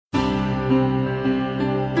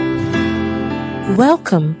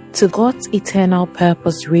Welcome to God's Eternal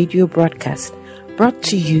Purpose radio broadcast, brought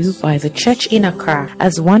to you by the Church in Accra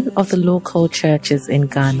as one of the local churches in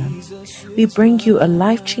Ghana. We bring you a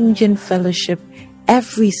life-changing fellowship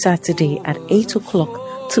every Saturday at 8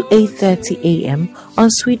 o'clock to 8:30 a.m. on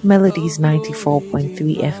Sweet Melodies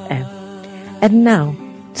 94.3 FM. And now,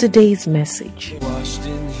 today's message.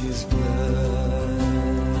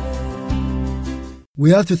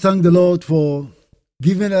 We have to thank the Lord for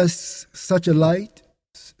giving us such a light,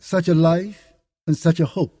 such a life, and such a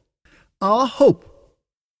hope. Our hope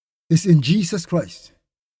is in Jesus Christ.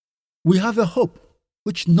 We have a hope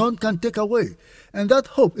which none can take away, and that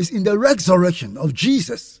hope is in the resurrection of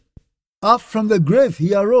Jesus. Up from the grave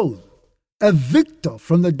he arose, a victor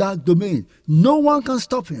from the dark domain. No one can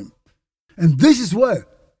stop him. And this is where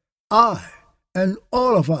I and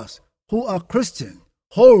all of us who are Christian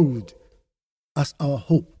hold as our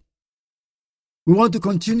hope. We want to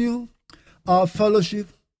continue our fellowship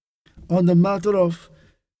on the matter of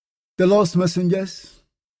the lost messengers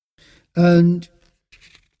and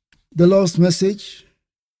the lost message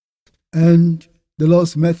and the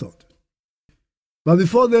lost method. But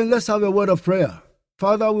before then, let's have a word of prayer.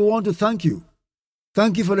 Father, we want to thank you.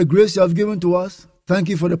 Thank you for the grace you have given to us. Thank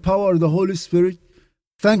you for the power of the Holy Spirit.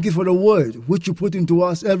 Thank you for the word which you put into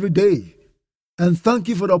us every day. And thank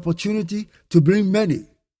you for the opportunity to bring many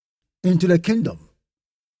into the kingdom.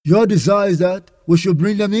 Your desire is that we should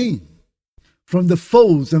bring them in from the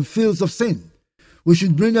folds and fields of sin. We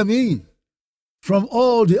should bring them in from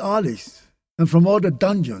all the alleys and from all the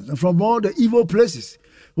dungeons and from all the evil places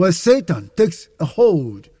where Satan takes a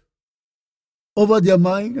hold over their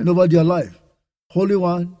mind and over their life. Holy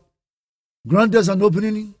One, grant us an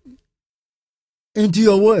opening into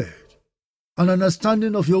your word, an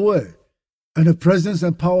understanding of your word, and the presence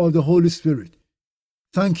and power of the Holy Spirit.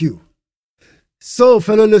 Thank you. So,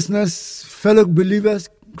 fellow listeners, fellow believers,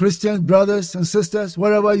 Christians, brothers and sisters,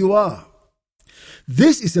 wherever you are,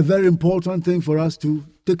 this is a very important thing for us to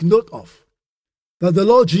take note of. That the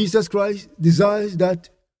Lord Jesus Christ desires that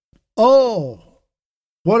all,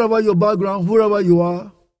 whatever your background, wherever you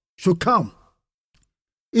are, should come.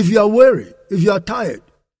 If you are weary, if you are tired,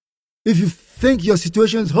 if you think your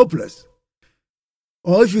situation is hopeless,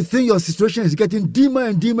 or if you think your situation is getting dimmer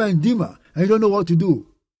and dimmer and dimmer, and you don't know what to do,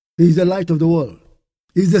 He is the light of the world.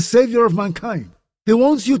 He is the Savior of mankind. He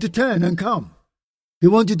wants you to turn and come. He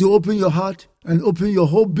wants you to open your heart and open your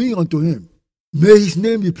whole being unto Him. May His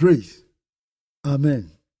name be praised.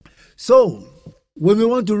 Amen. So, when we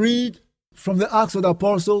want to read from the Acts of the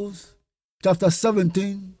Apostles, chapter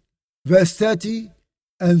 17, verse 30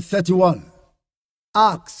 and 31.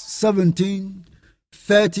 Acts 17,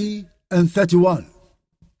 30 and 31.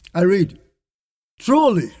 I read,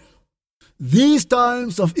 "Truly, these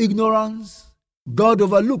times of ignorance God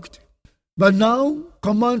overlooked, but now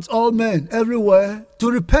commands all men everywhere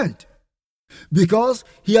to repent, because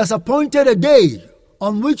He has appointed a day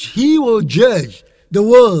on which He will judge the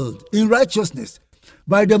world in righteousness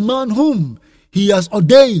by the man whom He has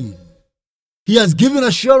ordained. He has given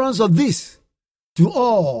assurance of this to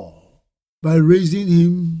all by raising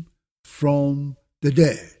Him from the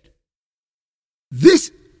dead."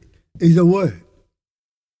 This is the word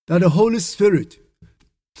that the Holy Spirit,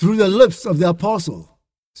 through the lips of the apostle,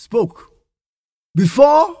 spoke.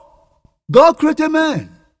 Before, God created man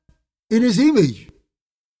in His image,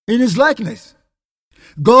 in His likeness.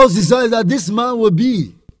 God's desire that this man will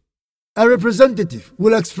be a representative,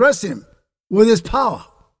 will express Him with His power.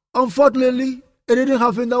 Unfortunately, it didn't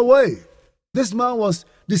happen that way. This man was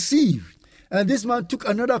deceived, and this man took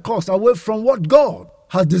another course away from what God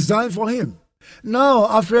had designed for him. Now,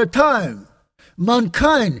 after a time,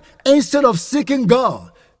 mankind, instead of seeking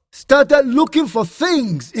God, started looking for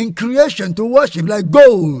things in creation to worship, like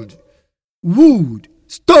gold, wood,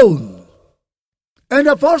 stone. And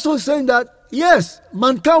the apostle is saying that, yes,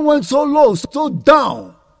 mankind went so low, so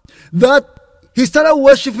down, that he started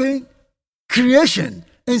worshiping creation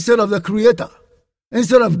instead of the Creator,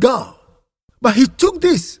 instead of God. But he took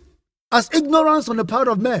this as ignorance on the part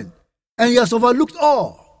of men, and he has overlooked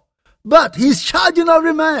all. But he's charging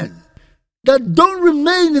every man that don't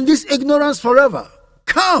remain in this ignorance forever.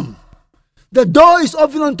 Come. The door is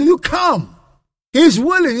open unto you. Come. He's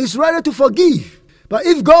willing. He's ready to forgive. But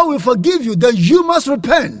if God will forgive you, then you must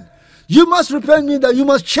repent. You must repent means that you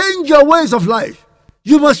must change your ways of life.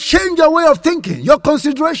 You must change your way of thinking, your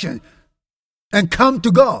consideration, and come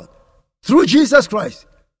to God through Jesus Christ.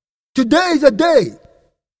 Today is the day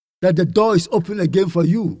that the door is open again for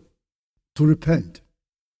you to repent.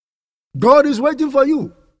 God is waiting for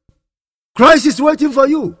you. Christ is waiting for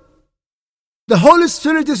you. The Holy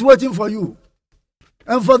Spirit is waiting for you.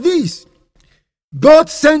 And for this, God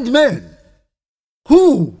sent men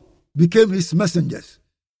who became his messengers.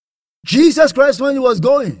 Jesus Christ, when he was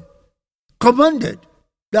going, commanded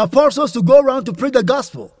the apostles to go around to preach the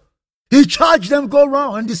gospel. He charged them to go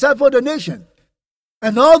around and disciple the nation.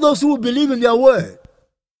 And all those who believe in their word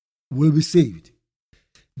will be saved.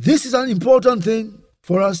 This is an important thing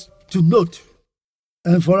for us to note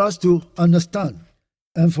and for us to understand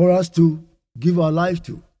and for us to give our life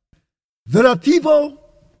to. There are people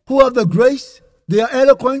who have the grace, they are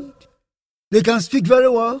eloquent, they can speak very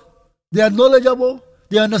well, they are knowledgeable,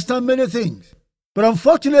 they understand many things. But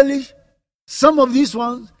unfortunately, some of these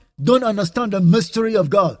ones don't understand the mystery of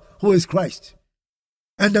God, who is Christ.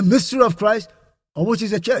 And the mystery of Christ, of which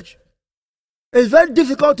is the church. It's very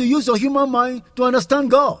difficult to use your human mind to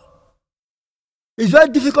understand God. It's very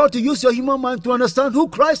difficult to use your human mind to understand who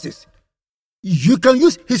Christ is. You can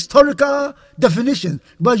use historical definition,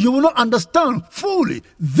 but you will not understand fully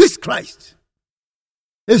this Christ.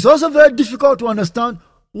 It's also very difficult to understand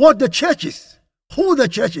what the church is, who the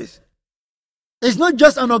church is. It's not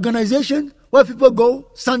just an organization where people go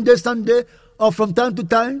Sunday, or from time to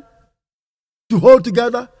time to hold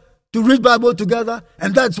together, to read Bible together,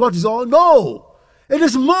 and that's what is all. No, it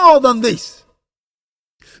is more than this.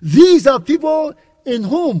 These are people in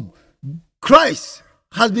whom Christ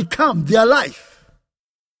has become their life.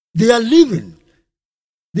 They are living,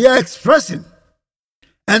 they are expressing,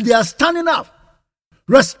 and they are standing up,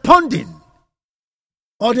 responding,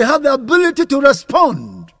 or they have the ability to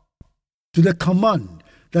respond to the command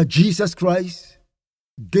that Jesus Christ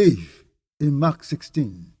gave in Mark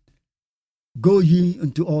 16. Go ye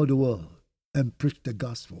into all the world and preach the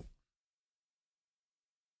gospel.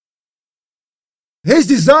 His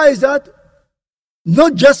desire is that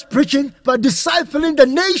not just preaching, but discipling the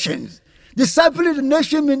nations. Discipling the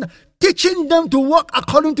nation means teaching them to walk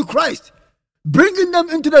according to Christ. Bringing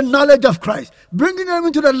them into the knowledge of Christ. Bringing them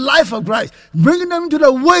into the life of Christ. Bringing them into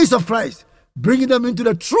the ways of Christ. Bringing them into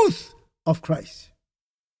the truth of Christ.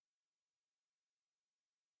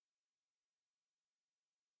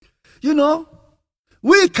 You know,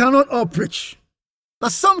 we cannot all preach,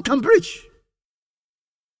 but some can preach.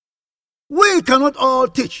 We cannot all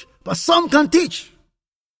teach, but some can teach.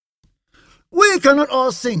 We cannot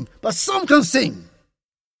all sing, but some can sing.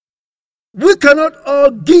 We cannot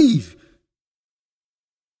all give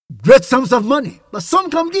great sums of money, but some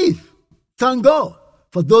can give. Thank God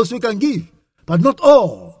for those who can give, but not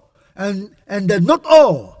all. And that not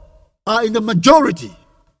all are in the majority.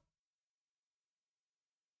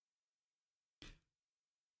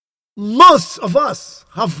 Most of us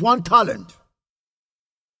have one talent.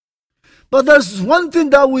 But there's one thing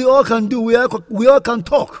that we all can do. We all can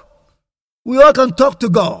talk. We all can talk to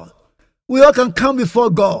God. We all can come before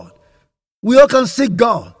God. We all can seek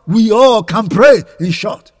God. We all can pray, in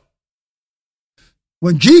short.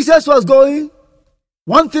 When Jesus was going,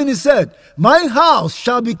 one thing he said, my house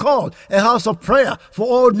shall be called a house of prayer for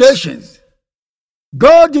all nations.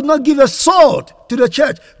 God did not give a sword to the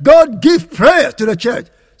church. God gave prayer to the church.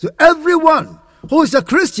 So everyone who is a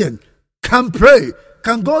Christian can pray,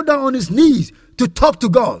 can go down on his knees to talk to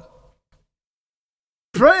God.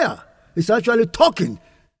 Prayer is actually talking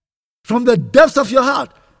from the depths of your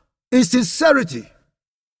heart, in sincerity,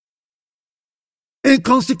 in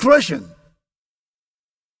consecration,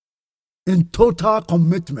 in total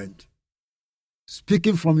commitment,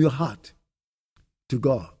 speaking from your heart to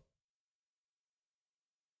God.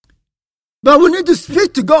 But we need to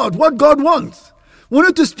speak to God what God wants. We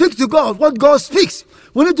need to speak to God what God speaks.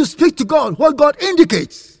 We need to speak to God what God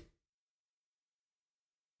indicates.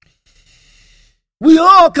 We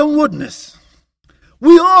all can witness.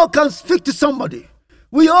 We all can speak to somebody.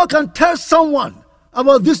 We all can tell someone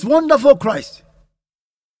about this wonderful Christ.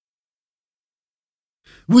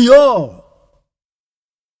 We all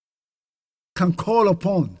can call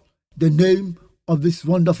upon the name of this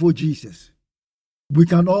wonderful Jesus. We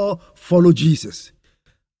can all follow Jesus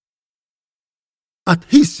at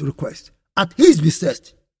his request, at his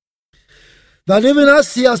behest, that even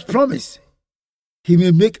as he has promised, he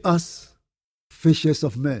may make us fishers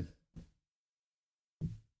of men.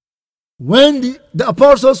 When the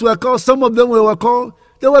apostles were called, some of them were called,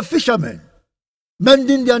 they were fishermen,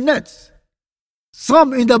 mending their nets,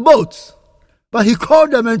 some in the boats. But he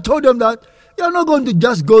called them and told them that you're not going to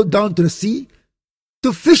just go down to the sea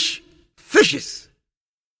to fish fishes,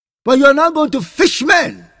 but you're not going to fish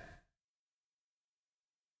men.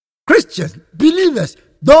 Christians, believers,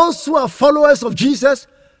 those who are followers of Jesus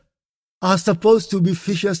are supposed to be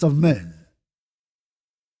fishers of men.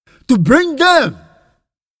 To bring them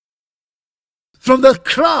from the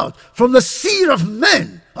crowd, from the seed of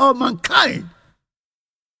men or mankind,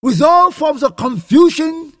 with all forms of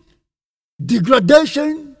confusion,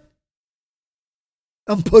 degradation,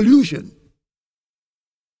 and pollution,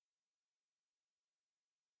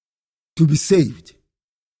 to be saved.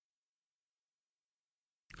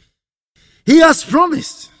 He has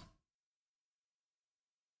promised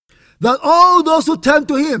that all those who turn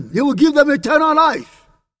to him, he will give them eternal life.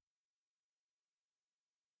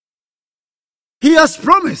 He has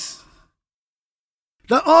promised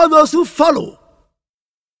that all those who follow,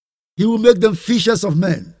 he will make them fishers of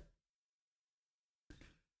men.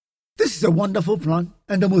 This is a wonderful plan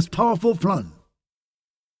and the most powerful plan.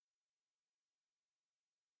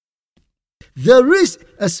 There is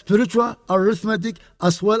a spiritual arithmetic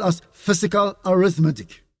as well as physical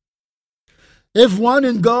arithmetic. If one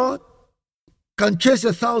in God can chase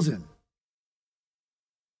 1,000,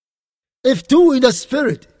 if two in the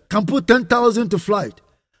spirit can put 10,000 to flight,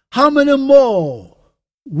 how many more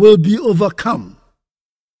will be overcome,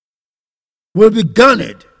 will be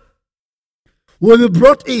garnered, will be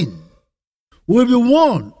brought in, will be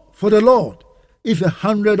won for the Lord if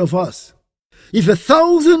 100 of us, if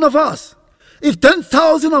 1,000 of us, if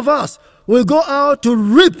 10,000 of us will go out to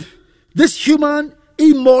reap this human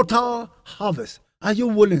immortal harvest? Are you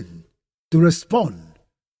willing to respond?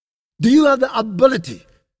 Do you have the ability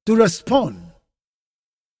to respond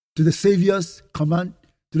to the Savior's command,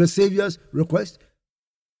 to the Savior's request?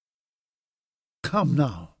 Come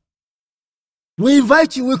now. We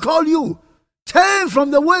invite you, we call you. Turn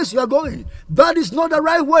from the ways you are going. That is not the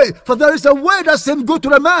right way, for there is a way that seems good to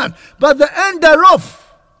the man, but the end thereof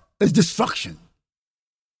is destruction.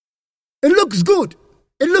 It looks good.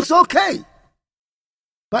 It looks okay.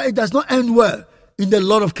 But it does not end well in a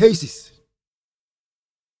lot of cases.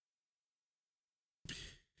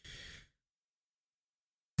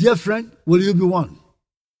 Dear friend, will you be one?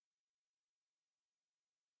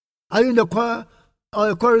 Are you in the choir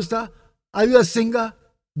or a chorister? Are you a singer?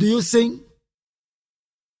 Do you sing?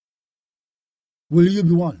 Will you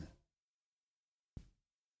be one?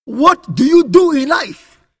 What do you do in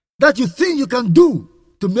life that you think you can do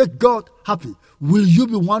to make God happy? Will you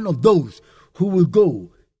be one of those who will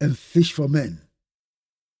go and fish for men?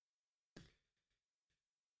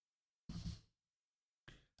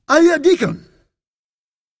 Are you a deacon?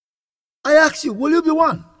 I ask you, will you be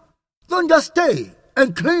one? Don't just stay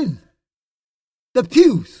and clean the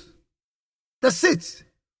pews, the seats.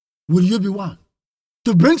 Will you be one?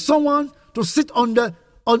 To bring someone to sit on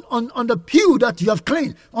the pew that you have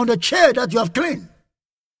cleaned, on the chair that you have cleaned.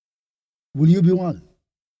 Will you be one?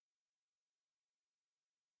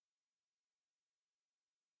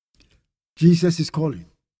 Jesus is calling.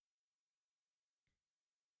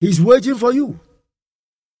 He's waiting for you.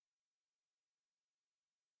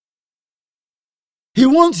 He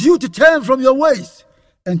wants you to turn from your ways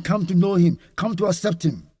and come to know him, come to accept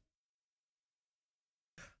him.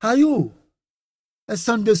 Are you a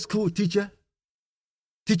Sunday school teacher,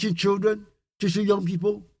 teaching children, teaching young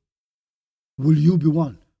people? Will you be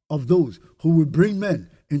one of those who will bring men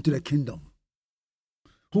into the kingdom?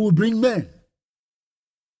 Who will bring men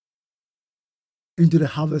into the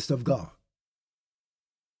harvest of God?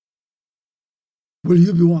 Will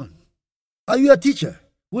you be one? Are you a teacher?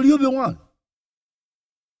 Will you be one?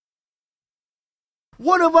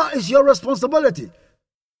 Whatever is your responsibility,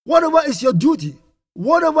 whatever is your duty,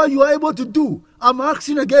 whatever you are able to do, I'm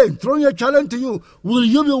asking again, throwing a challenge to you, will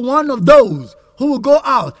you be one of those who will go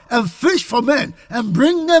out and fish for men and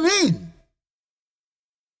bring them in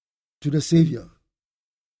to the Savior?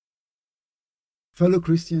 Fellow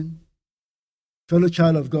Christian, fellow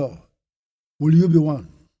child of God, will you be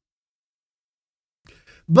one?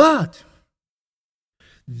 But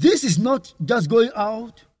this is not just going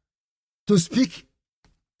out to speak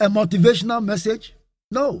a motivational message.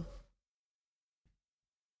 No.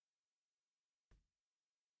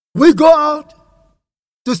 We go out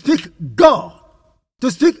to speak God, to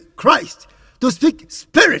speak Christ, to speak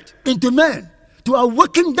Spirit into men, to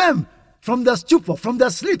awaken them from their stupor, from their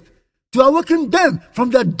sleep, to awaken them from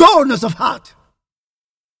their dullness of heart.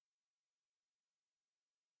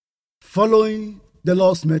 Following the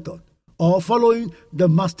Lord's method or following the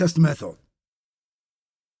Master's method.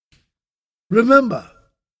 Remember,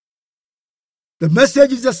 the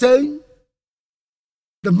message is the same,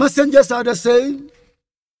 the messengers are the same,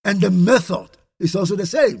 and the method is also the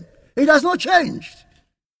same. It has not changed.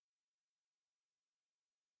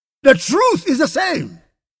 The truth is the same.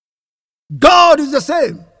 God is the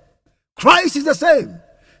same. Christ is the same.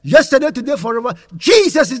 Yesterday, today, forever.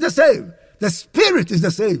 Jesus is the same. The Spirit is the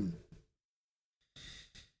same.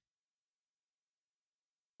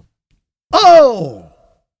 all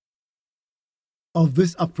of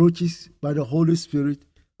these approaches by the Holy Spirit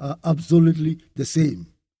are absolutely the same,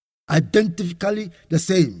 identically the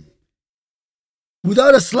same,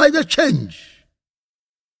 without a slight change.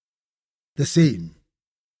 The same.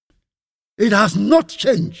 It has not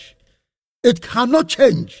changed. It cannot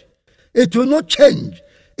change. It will not change.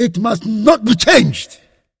 It must not be changed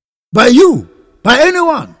by you, by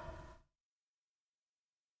anyone.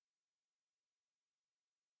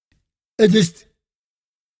 It is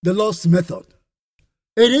the Lord's method.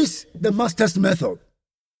 It is the Master's method.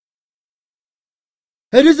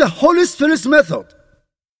 It is the Holy Spirit's method.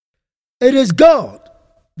 It is God,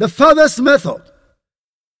 the Father's method.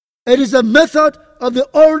 It is the method of the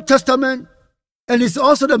Old Testament, and it's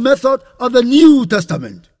also the method of the New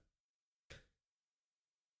Testament.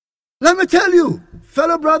 Let me tell you,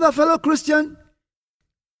 fellow brother, fellow Christian,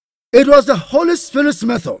 it was the Holy Spirit's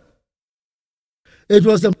method. It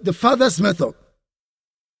was the Father's method.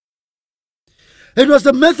 It was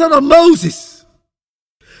the method of Moses.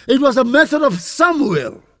 It was the method of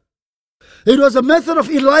Samuel. It was the method of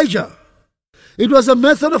Elijah. It was the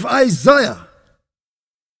method of Isaiah.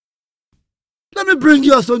 Let me bring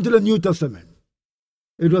you also into the New Testament.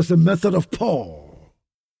 It was the method of Paul.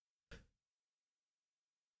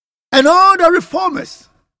 And all the reformers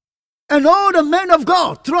and all the men of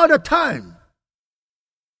God throughout the time.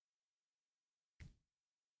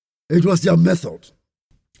 It was their method.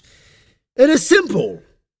 It is simple.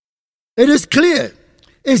 It is clear.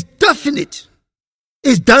 It's definite.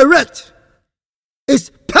 It's direct. It's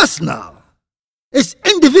personal. It's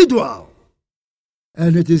individual.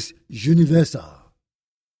 And it is universal.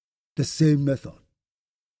 The same method.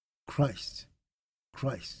 Christ,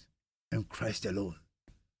 Christ, and Christ alone.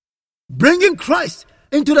 Bringing Christ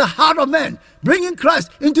into the heart of men. Bringing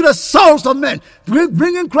Christ into the souls of men.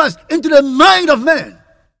 Bringing Christ into the mind of men.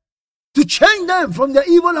 To change them from their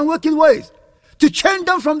evil and wicked ways. To change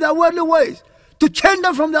them from their worldly ways. To change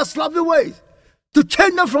them from their sloppy ways. To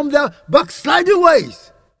change them from their backsliding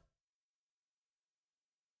ways.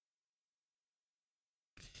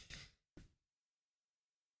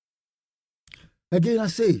 Again, I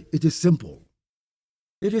say, it is simple.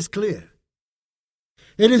 It is clear.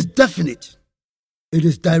 It is definite. It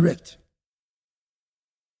is direct.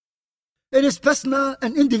 It is personal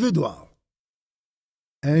and individual.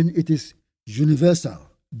 And it is universal,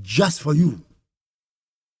 just for you.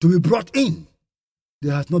 To be brought in.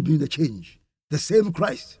 There has not been a change. The same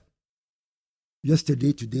Christ.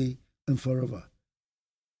 Yesterday, today, and forever.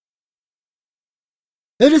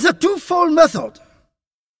 It is a twofold method.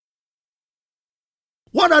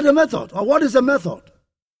 What are the method? Or what is the method?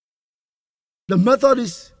 The method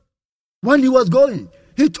is, when he was going,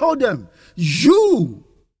 he told them, you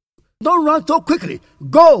don't run so quickly.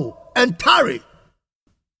 Go and tarry.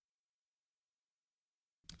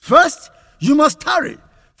 First, you must tarry.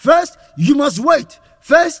 First, you must wait.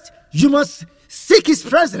 First, you must seek his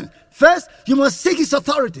presence. First, you must seek his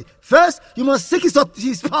authority. First, you must seek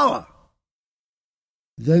his power.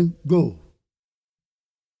 Then go.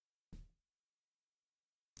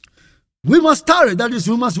 We must tarry, that is,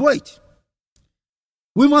 we must wait.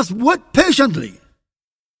 We must wait patiently.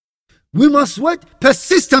 We must wait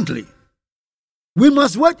persistently. We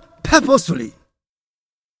must wait purposefully.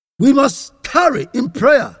 We must tarry in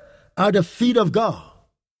prayer at the feet of God,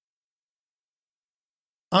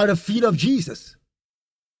 at the feet of Jesus,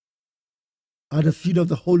 at the feet of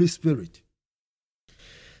the Holy Spirit.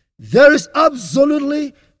 There is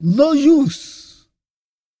absolutely no use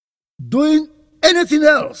doing anything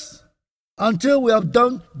else until we have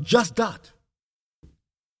done just that.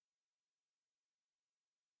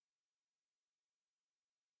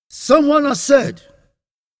 Someone has said,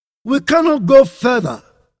 we cannot go further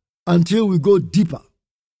until we go deeper.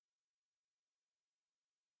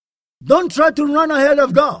 Don't try to run ahead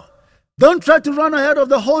of God. Don't try to run ahead of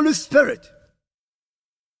the Holy Spirit.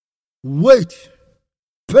 Wait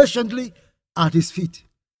patiently at his feet.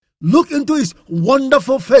 Look into his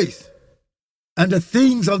wonderful face and the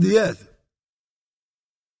things of the earth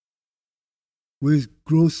will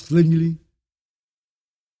grow slowly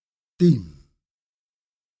dim.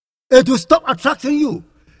 It will stop attracting you.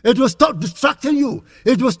 It will stop distracting you.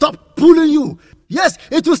 It will stop pulling you. Yes,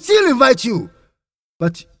 it will still invite you.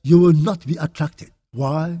 But you will not be attracted.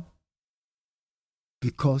 Why?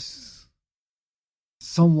 Because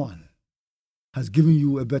someone has given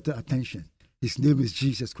you a better attention. His name is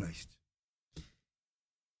Jesus Christ.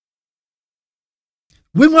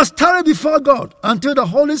 We must tarry before God until the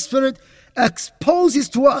Holy Spirit exposes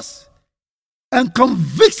to us and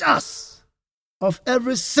convicts us of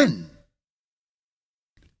every sin,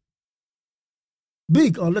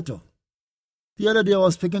 big or little. The other day I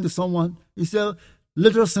was speaking to someone. He said,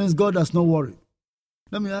 little sins God does not worry.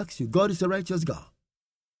 Let me ask you, God is a righteous God.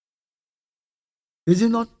 Is he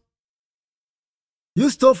not? You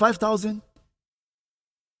stole 5,000.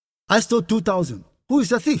 I stole 2,000. Who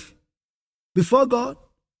is a thief? Before God,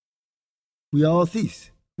 we are all thieves.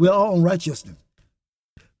 We are all unrighteousness.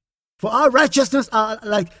 For our righteousness are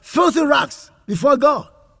like filthy rags before God.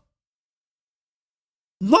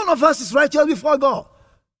 None of us is righteous before God.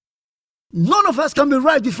 None of us can be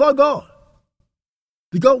right before God.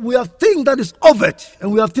 Because we have things that is overt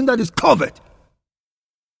and we have things that is covered.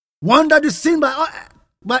 One that is seen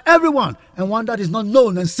by everyone and one that is not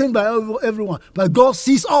known and seen by everyone. But God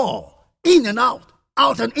sees all, in and out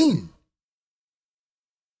and in.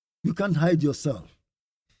 You can't hide yourself.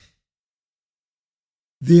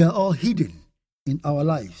 They are all hidden in our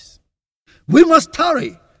lives. We must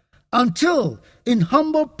tarry until in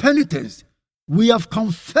humble penitence we have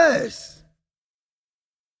confessed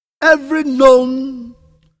every known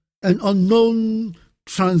and unknown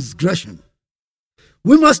transgression.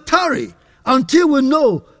 We must tarry until we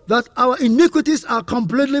know that our iniquities are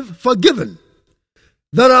completely forgiven,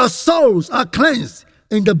 that our souls are cleansed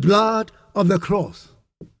in the blood of the cross.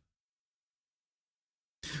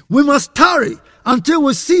 We must tarry until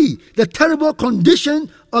we see the terrible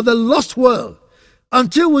condition of the lost world,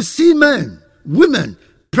 until we see men, women,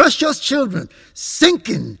 precious children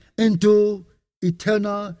sinking into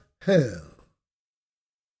eternal hell.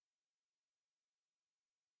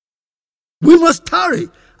 We must tarry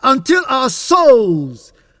until our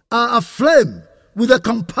souls are aflame with the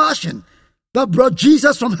compassion that brought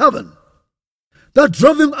Jesus from heaven, that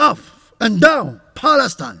drove him up and down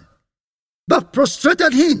Palestine, that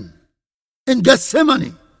prostrated him in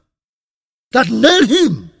Gethsemane, that nailed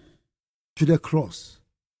him to the cross.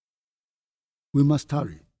 We must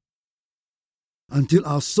tarry until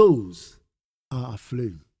our souls are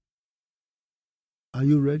aflame. Are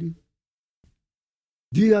you ready?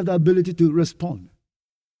 Do you have the ability to respond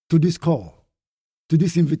to this call, to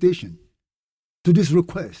this invitation, to this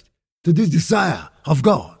request, to this desire of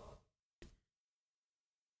God?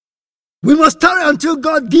 We must tarry until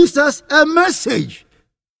God gives us a message.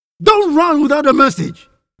 Don't run without a message.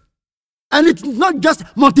 And it's not just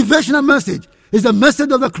motivational message. It's the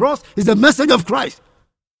message of the cross. It's the message of Christ.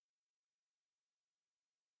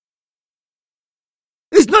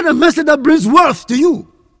 It's not a message that brings worth to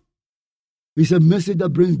you. It's a message that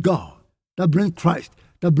brings God, that brings Christ,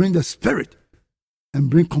 that brings the Spirit, and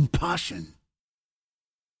brings compassion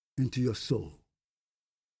into your soul.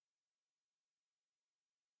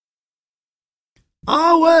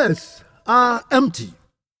 Our words are empty.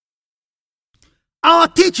 Our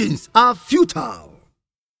teachings are futile.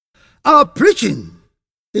 Our preaching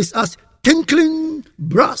is as tinkling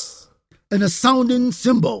brass and a sounding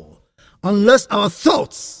cymbal, unless our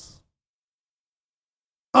thoughts,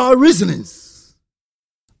 our reasonings,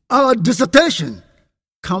 our dissertation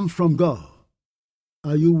come from God.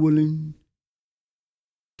 Are you willing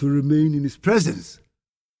to remain in His presence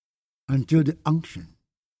until the unction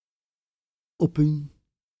open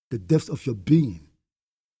the depths of your being,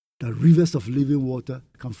 that rivers of living water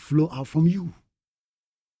can flow out from you?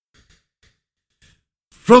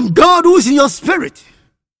 From God who is in your spirit,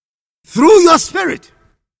 through your spirit,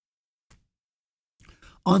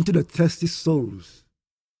 unto the thirsty souls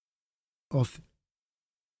of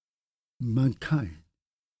mankind.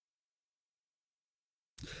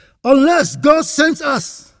 Unless God sends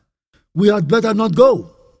us, we had better not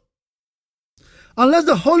go. Unless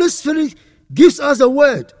the Holy Spirit gives us a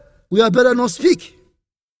word, we had better not speak.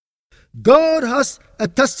 God has a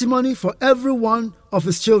testimony for every one of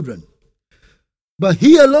His children, but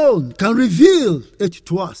He alone can reveal it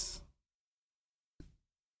to us.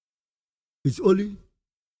 It's only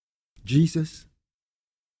Jesus.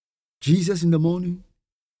 Jesus in the morning,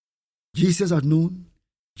 Jesus at noon,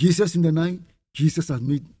 Jesus in the night, Jesus at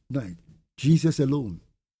midnight. Jesus alone.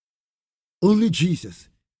 Only Jesus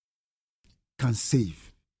can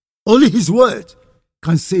save. Only His word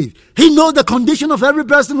can save. He knows the condition of every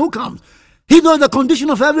person who comes. He knows the condition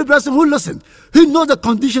of every person who listens. He knows the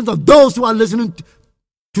conditions of those who are listening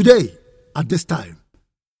today at this time.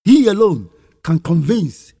 He alone can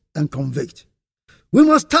convince and convict. We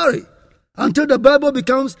must tarry until the Bible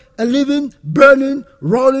becomes a living, burning,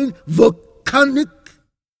 rolling, volcanic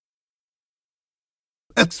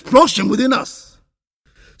explosion within us,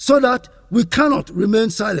 so that we cannot remain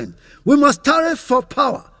silent. We must tarry for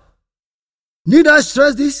power. Need I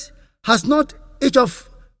stress this? Has not each of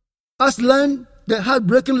us learned the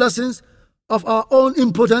heartbreaking lessons of our own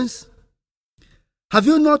impotence? Have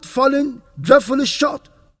you not fallen dreadfully short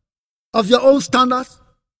of your own standards?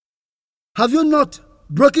 Have you not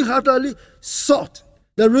brokenheartedly sought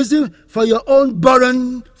the reason for your own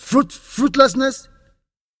barren fruitlessness?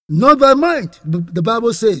 Not by might, the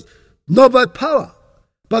Bible says, not by power,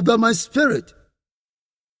 but by my Spirit.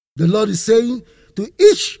 The Lord is saying to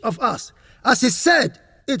each of us, as He said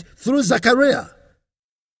it through Zechariah,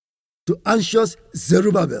 to anxious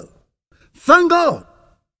Zerubbabel. Thank God.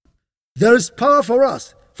 There is power for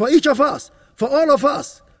us, for each of us, for all of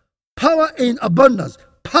us. Power in abundance,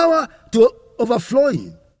 power to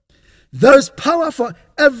overflowing. There is power for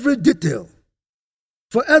every detail,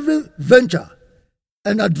 for every venture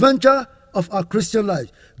and adventure of our Christian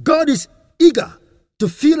life. God is eager to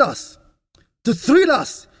fill us, to thrill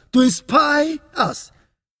us, to inspire us,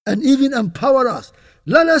 and even empower us.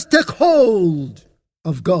 Let us take hold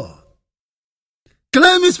of God.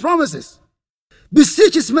 Claim His promises.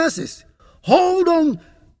 Beseech His mercies. Hold on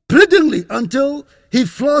pleadingly until He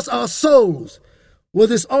floods our souls with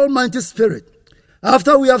His almighty Spirit.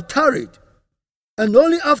 After we have tarried, and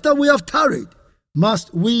only after we have tarried,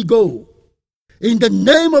 must we go. In the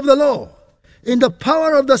name of the Lord, in the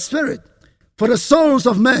power of the Spirit, for the souls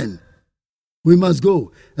of men, we must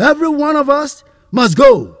go. Every one of us must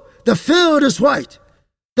go. The field is white.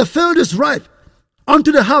 The field is ripe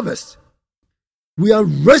unto the harvest. We are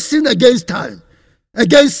racing against time,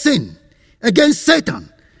 against sin, against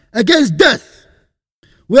Satan, against death.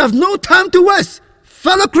 We have no time to waste.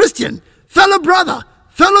 Fellow Christian, fellow brother,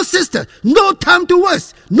 fellow sister, no time to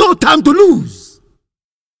waste, no time to lose.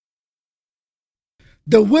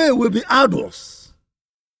 The way will be arduous.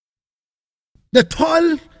 The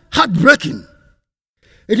toil heartbreaking.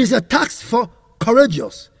 It is a task for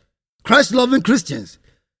courageous, Christ-loving Christians.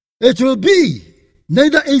 It will be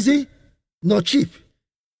neither easy nor cheap.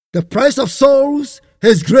 The price of souls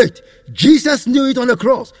is great. Jesus knew it on the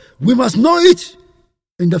cross. We must know it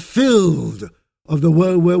in the field of the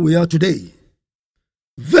world where we are today.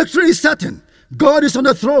 Victory is certain. God is on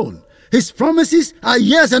the throne. His promises are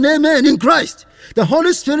yes and amen in Christ. The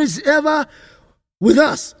Holy Spirit is ever with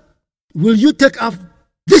us. Will you take up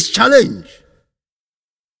this challenge?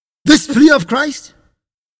 This plea of Christ?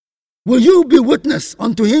 Will you be witness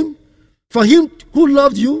unto Him? For Him who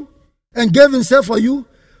loved you and gave Himself for you?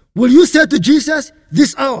 Will you say to Jesus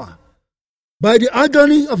this hour, by the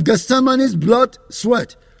agony of Gethsemane's blood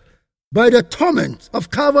sweat, by the torment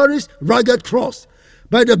of Calvary's rugged cross,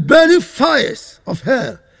 by the burning fires of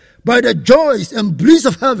hell, by the joys and bliss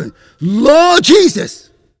of heaven, Lord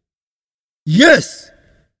Jesus, yes,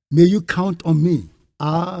 may you count on me.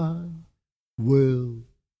 I will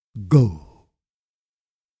go.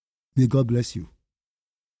 May God bless you.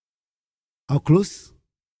 I'll close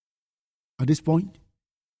at this point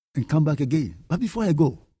and come back again. But before I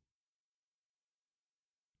go,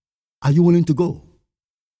 are you willing to go?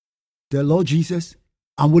 The Lord Jesus,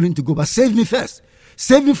 I'm willing to go, but save me first.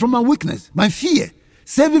 Save me from my weakness, my fear.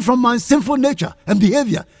 Save me from my sinful nature and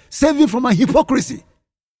behavior. Save me from my hypocrisy.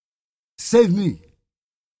 Save me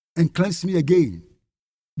and cleanse me again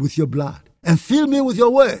with your blood. And fill me with your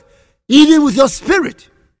word, even with your Spirit.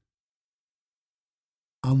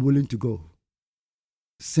 I'm willing to go.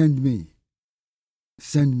 Send me.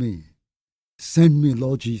 Send me. Send me,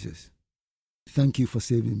 Lord Jesus. Thank you for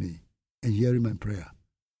saving me and hearing my prayer.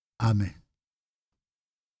 Amen.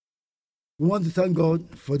 We want to thank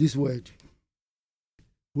God for this word.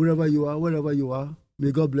 Wherever you are,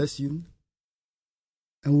 may God bless you.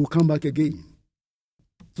 And we'll come back again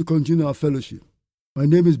to continue our fellowship. My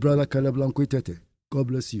name is Brother Caleb Lankwitete. God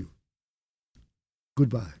bless you.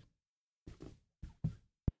 Goodbye.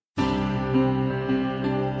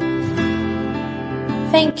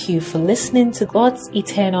 Thank you for listening to God's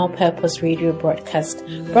Eternal Purpose radio broadcast,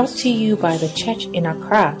 brought to you by the Church in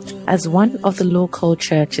Accra as one of the local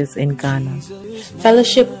churches in Ghana.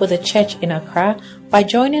 Fellowship with the Church in Accra by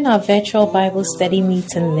joining our virtual Bible study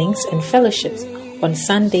meeting links and fellowships on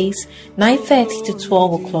Sundays 9:30 to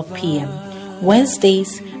 12 o'clock p.m.,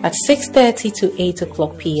 Wednesdays at 6:30 to 8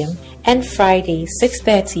 o'clock p.m., and Fridays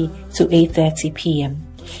 6:30 to 8:30 p.m.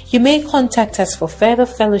 You may contact us for further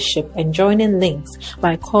fellowship and joining links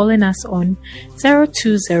by calling us on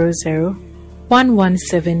 0200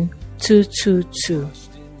 117 222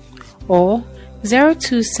 or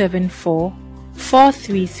 0274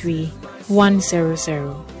 433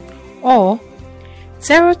 100 or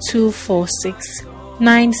 0246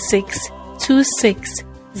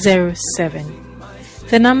 962607.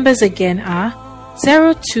 The numbers again are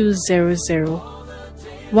 0200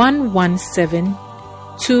 117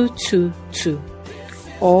 222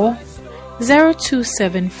 or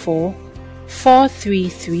 0274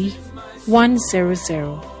 433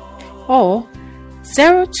 100 or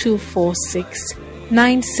 0246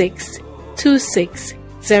 96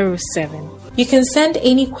 2607. You can send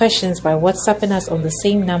any questions by WhatsApping us on the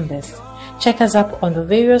same numbers. Check us up on the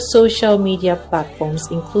various social media platforms,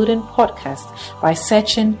 including podcasts, by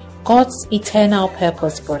searching God's Eternal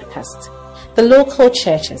Purpose Broadcast. The local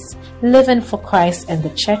churches, living for Christ and the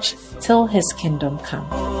church till His kingdom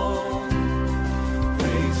come.